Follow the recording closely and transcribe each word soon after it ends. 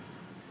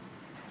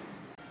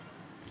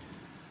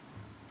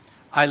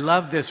I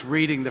love this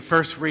reading, the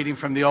first reading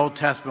from the Old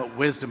Testament,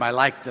 wisdom. I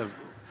like the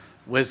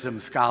wisdom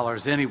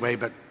scholars anyway,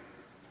 but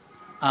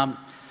I'm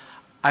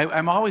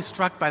always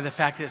struck by the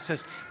fact that it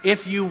says,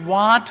 if you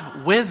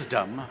want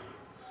wisdom,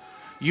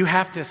 you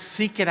have to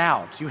seek it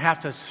out. You have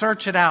to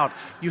search it out.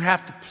 You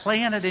have to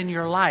plan it in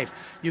your life.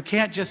 You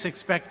can't just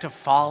expect to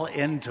fall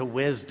into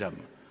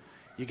wisdom.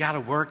 You got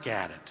to work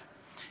at it.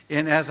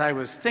 And as I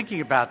was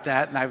thinking about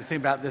that, and I was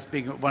thinking about this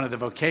being one of the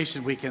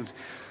vocation weekends,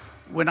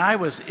 when I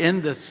was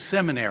in the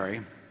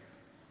seminary,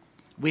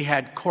 we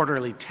had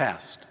quarterly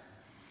tests.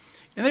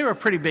 And they were a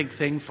pretty big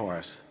thing for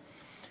us.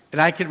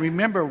 And I can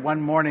remember one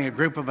morning a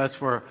group of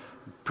us were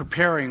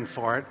preparing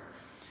for it,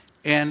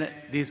 and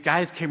these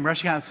guys came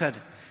rushing out and said,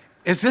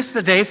 "Is this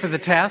the day for the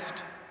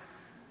test?"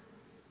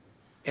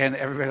 And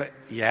everybody went,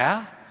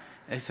 "Yeah."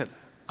 And they said,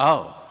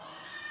 "Oh."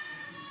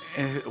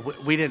 And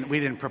we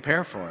didn't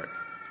prepare for it.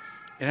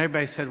 And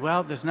everybody said,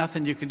 "Well, there's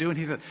nothing you can do." And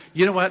he said,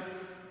 "You know what?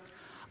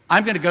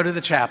 I'm going to go to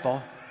the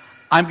chapel.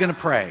 I'm going to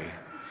pray.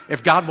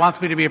 If God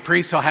wants me to be a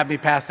priest, he'll have me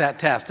pass that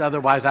test.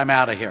 Otherwise, I'm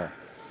out of here."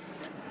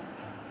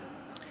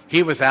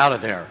 He was out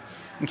of there.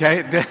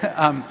 Okay?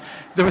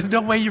 There was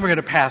no way you were going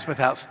to pass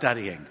without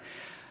studying.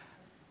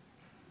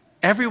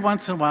 Every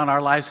once in a while in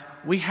our lives,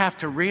 we have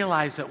to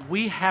realize that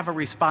we have a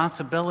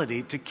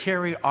responsibility to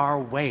carry our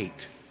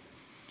weight.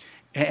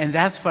 And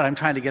that's what I'm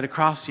trying to get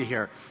across to you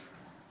here.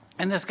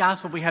 In this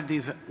gospel, we have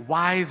these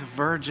wise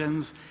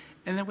virgins,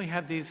 and then we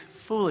have these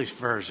foolish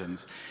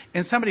virgins.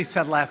 And somebody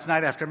said last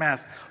night after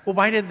Mass, "Well,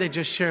 why didn't they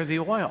just share the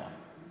oil?"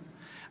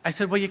 I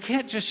said, "Well, you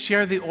can't just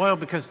share the oil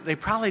because they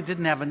probably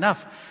didn't have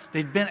enough.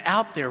 They'd been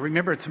out there.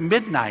 Remember, it's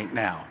midnight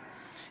now."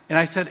 And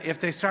I said, if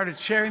they started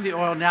sharing the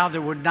oil now,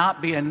 there would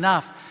not be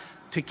enough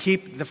to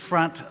keep the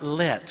front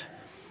lit.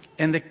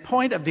 And the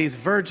point of these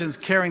virgins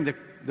carrying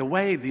the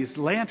way, these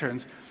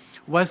lanterns,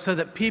 was so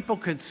that people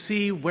could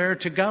see where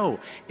to go.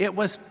 It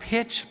was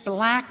pitch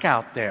black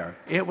out there.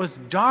 It was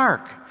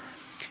dark.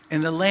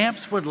 And the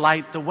lamps would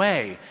light the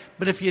way.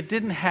 But if you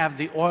didn't have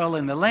the oil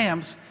in the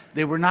lamps,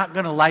 they were not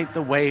going to light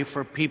the way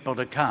for people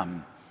to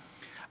come.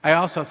 I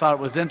also thought it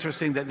was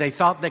interesting that they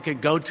thought they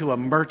could go to a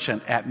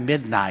merchant at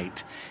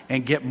midnight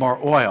and get more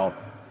oil.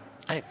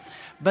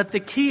 But the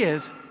key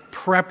is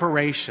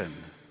preparation.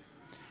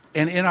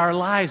 And in our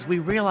lives, we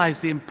realize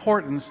the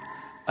importance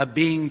of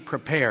being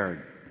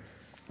prepared.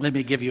 Let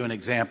me give you an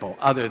example,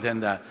 other than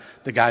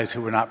the guys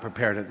who were not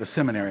prepared at the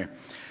seminary.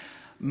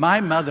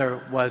 My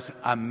mother was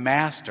a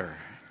master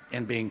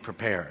in being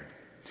prepared.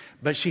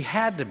 But she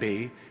had to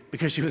be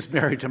because she was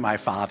married to my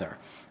father.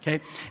 Okay?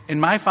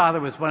 And my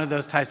father was one of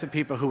those types of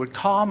people who would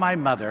call my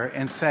mother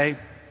and say,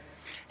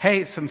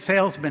 "Hey, some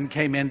salesmen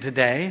came in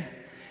today,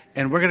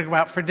 and we're going to go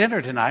out for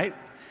dinner tonight.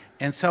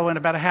 And so in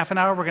about a half an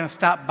hour, we're going to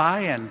stop by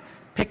and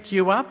pick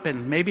you up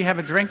and maybe have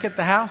a drink at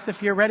the house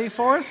if you're ready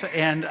for us,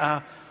 and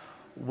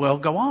we'll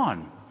go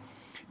on."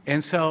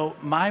 And so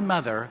my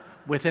mother,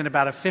 within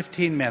about a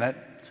 15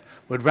 minutes,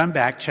 would run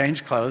back,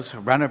 change clothes,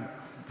 run a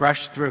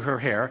brush through her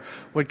hair,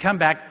 would come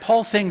back,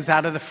 pull things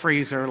out of the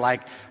freezer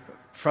like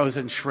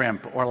frozen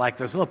shrimp or like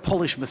those little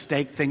Polish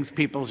mistake things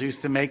people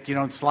used to make,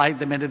 and slide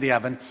them into the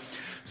oven,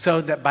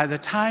 so that by the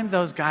time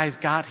those guys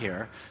got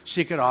here,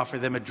 she could offer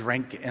them a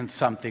drink and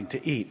something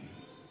to eat.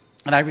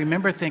 And I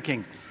remember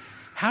thinking,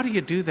 how do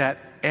you do that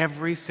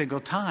every single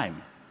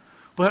time?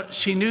 Well,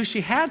 she knew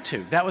she had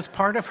to. That was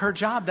part of her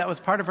job. That was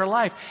part of her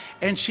life.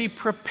 And she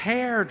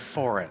prepared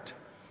for it.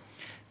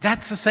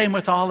 That's the same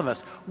with all of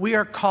us. We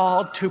are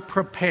called to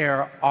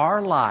prepare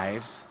our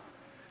lives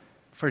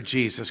for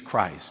Jesus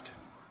Christ.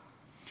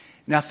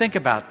 Now think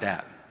about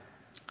that.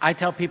 I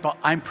tell people,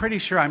 I'm pretty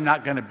sure I'm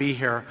not going to be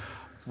here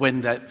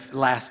when the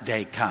last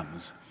day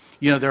comes.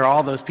 There are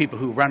all those people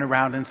who run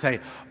around and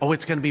say, "Oh,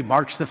 it's going to be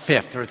March the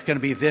 5th, or it's going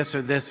to be this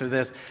or this or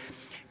this."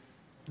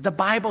 The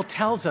Bible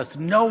tells us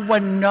no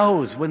one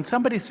knows. When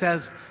somebody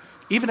says,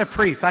 even a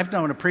priest, I've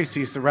known a priest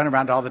who used to run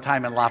around all the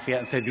time in Lafayette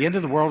and say, "The end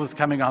of the world is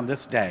coming on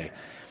this day."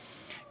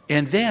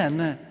 And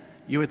then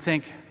you would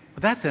think, well,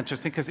 that's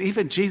interesting, because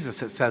even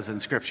Jesus, it says in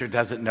Scripture,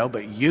 doesn't know,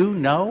 but you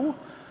know?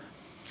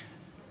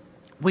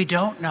 We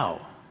don't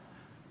know.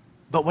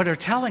 But what they're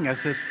telling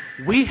us is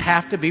we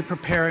have to be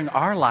preparing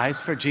our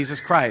lives for Jesus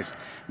Christ.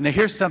 Now,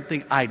 here's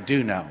something I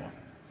do know.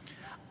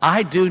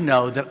 I do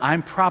know that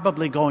I'm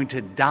probably going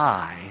to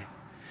die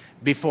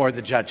before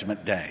the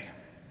judgment day.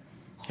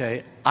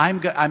 Okay?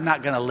 I'm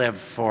not going to live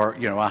for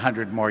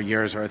 100 more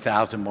years or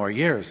 1,000 more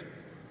years.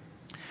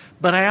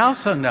 But I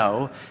also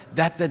know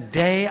that the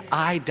day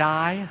I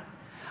die,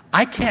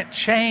 I can't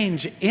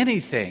change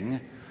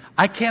anything.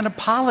 I can't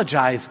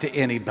apologize to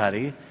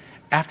anybody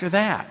after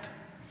that.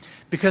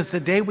 Because the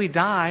day we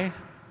die,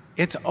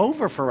 it's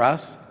over for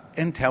us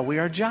until we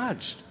are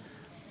judged.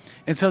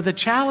 And so the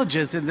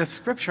challenges in this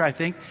scripture, I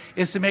think,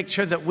 is to make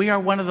sure that we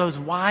are one of those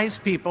wise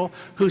people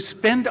who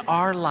spend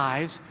our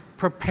lives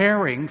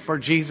preparing for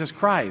Jesus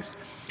Christ,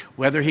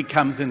 whether he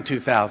comes in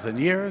 2,000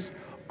 years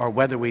or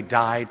whether we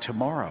die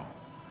tomorrow.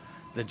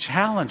 The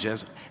challenge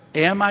is,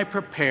 am I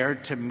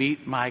prepared to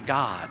meet my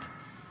God?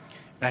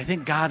 And I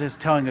think God is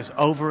telling us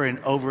over and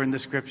over in the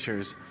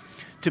scriptures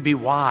to be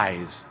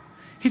wise.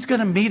 He's going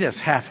to meet us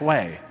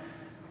halfway,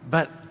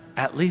 but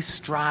at least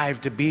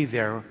strive to be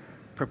there,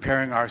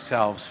 preparing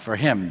ourselves for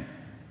him.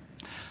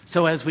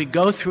 So as we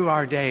go through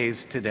our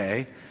days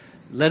today,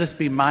 let us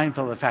be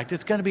mindful of the fact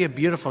it's going to be a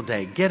beautiful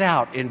day. Get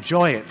out,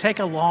 enjoy it, take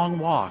a long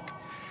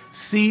walk,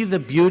 see the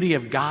beauty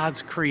of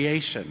God's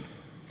creation,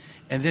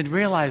 and then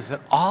realize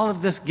that all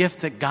of this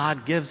gift that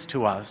God gives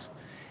to us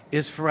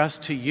is for us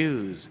to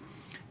use,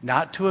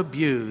 not to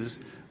abuse,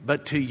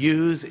 but to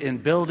use in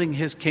building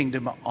his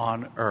kingdom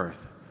on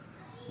earth.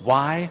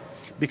 Why?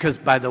 Because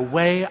by the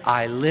way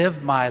I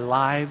live my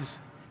lives,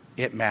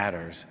 it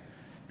matters.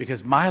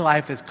 Because my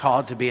life is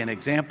called to be an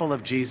example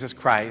of Jesus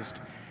Christ,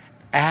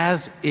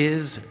 as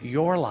is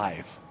your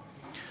life.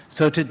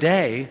 So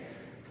today,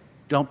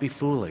 don't be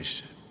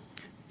foolish.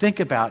 Think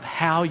about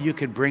how you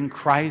could bring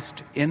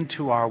Christ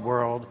into our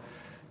world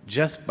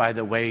just by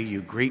the way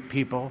you greet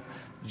people,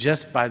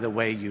 just by the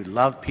way you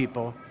love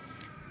people,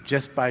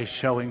 just by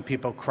showing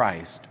people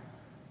Christ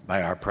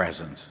by our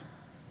presence.